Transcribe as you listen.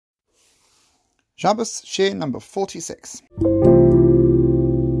Shabbos, Shir number 46.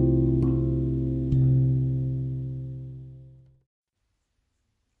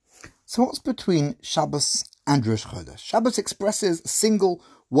 So what's between Shabbos and Rosh Chodesh? Shabbos expresses a single,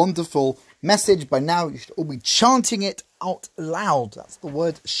 wonderful message. By now you should all be chanting it out loud. That's the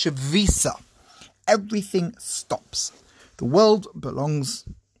word Shavisa. Everything stops. The world belongs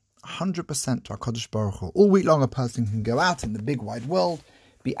 100% to HaKadosh Baruch Hu. All week long a person can go out in the big wide world,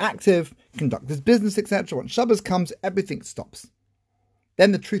 be active, conduct his business, etc. When Shabbos comes, everything stops.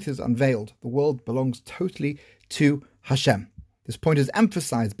 Then the truth is unveiled. The world belongs totally to Hashem. This point is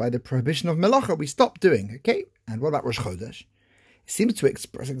emphasized by the prohibition of melacha we stop doing. Okay, and what about Rosh Chodesh? It seems to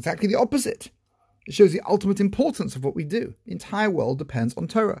express exactly the opposite. It shows the ultimate importance of what we do. The entire world depends on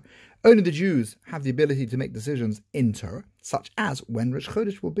Torah. Only the Jews have the ability to make decisions in Torah, such as when Rosh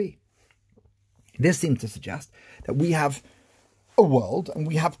Chodesh will be. This seems to suggest that we have a world and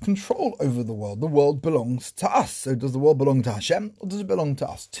we have control over the world. The world belongs to us. So does the world belong to Hashem or does it belong to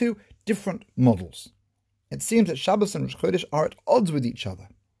us? Two different models. It seems that Shabbos and Rosh Chodesh are at odds with each other.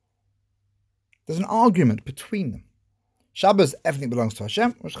 There's an argument between them. Shabbos, everything belongs to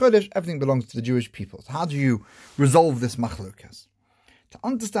Hashem. Rosh Chodesh, everything belongs to the Jewish people. So how do you resolve this machlokas? To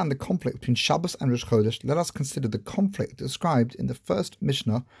understand the conflict between Shabbos and Rosh Chodesh, let us consider the conflict described in the first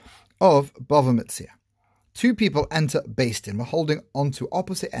Mishnah of Bava Metzia. Two people enter Beis Din while holding onto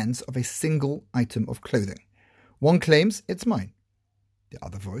opposite ends of a single item of clothing. One claims, it's mine. The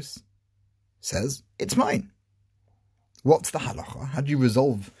other voice says, it's mine. What's the halacha? How do you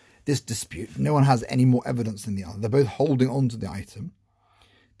resolve this dispute? No one has any more evidence than the other. They're both holding on to the item.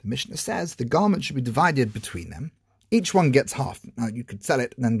 The Mishnah says the garment should be divided between them. Each one gets half. Now you could sell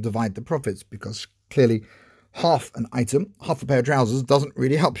it and then divide the profits because clearly half an item, half a pair of trousers doesn't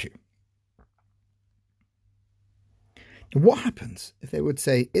really help you. Now what happens if they would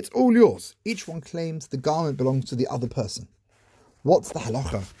say, it's all yours? Each one claims the garment belongs to the other person. What's the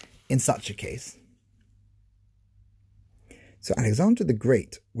halacha in such a case? So Alexander the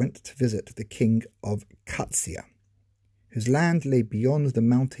Great went to visit the king of Katsia, whose land lay beyond the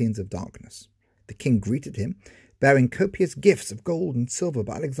mountains of darkness. The king greeted him, bearing copious gifts of gold and silver,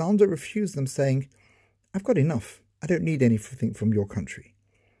 but Alexander refused them, saying, I've got enough. I don't need anything from your country.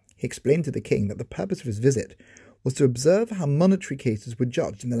 He explained to the king that the purpose of his visit was to observe how monetary cases were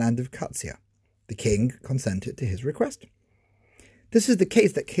judged in the land of Katsia. The king consented to his request. This is the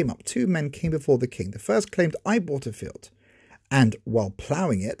case that came up. Two men came before the king. The first claimed, I bought a field, and while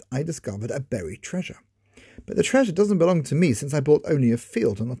ploughing it, I discovered a buried treasure. But the treasure doesn't belong to me, since I bought only a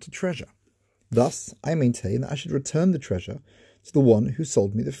field and not a treasure. Thus, I maintain that I should return the treasure to the one who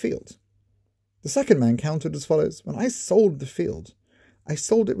sold me the field. The second man countered as follows, when I sold the field, I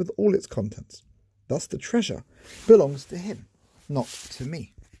sold it with all its contents. Thus the treasure belongs to him, not to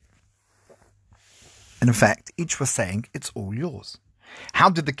me. In effect, each was saying, it's all yours. How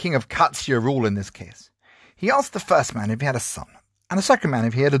did the king of Katsia rule in this case? He asked the first man if he had a son, and the second man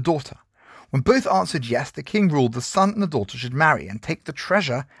if he had a daughter. When both answered yes, the king ruled the son and the daughter should marry and take the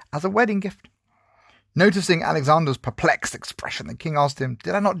treasure as a wedding gift. Noticing Alexander's perplexed expression, the king asked him,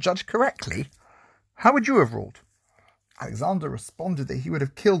 did I not judge correctly? How would you have ruled? Alexander responded that he would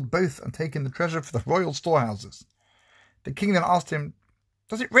have killed both and taken the treasure for the royal storehouses. The king then asked him,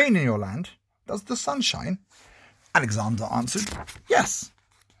 does it rain in your land? Does the sun shine? Alexander answered, yes.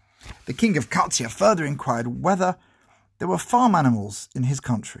 The king of Katsia further inquired whether there were farm animals in his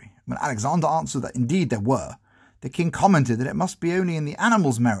country. When Alexander answered that indeed there were, the king commented that it must be only in the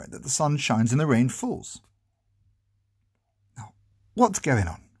animals' merit that the sun shines and the rain falls. Now, what's going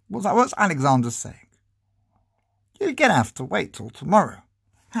on? What's Alexander saying? You're going to have to wait till tomorrow.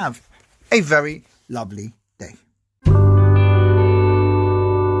 Have a very lovely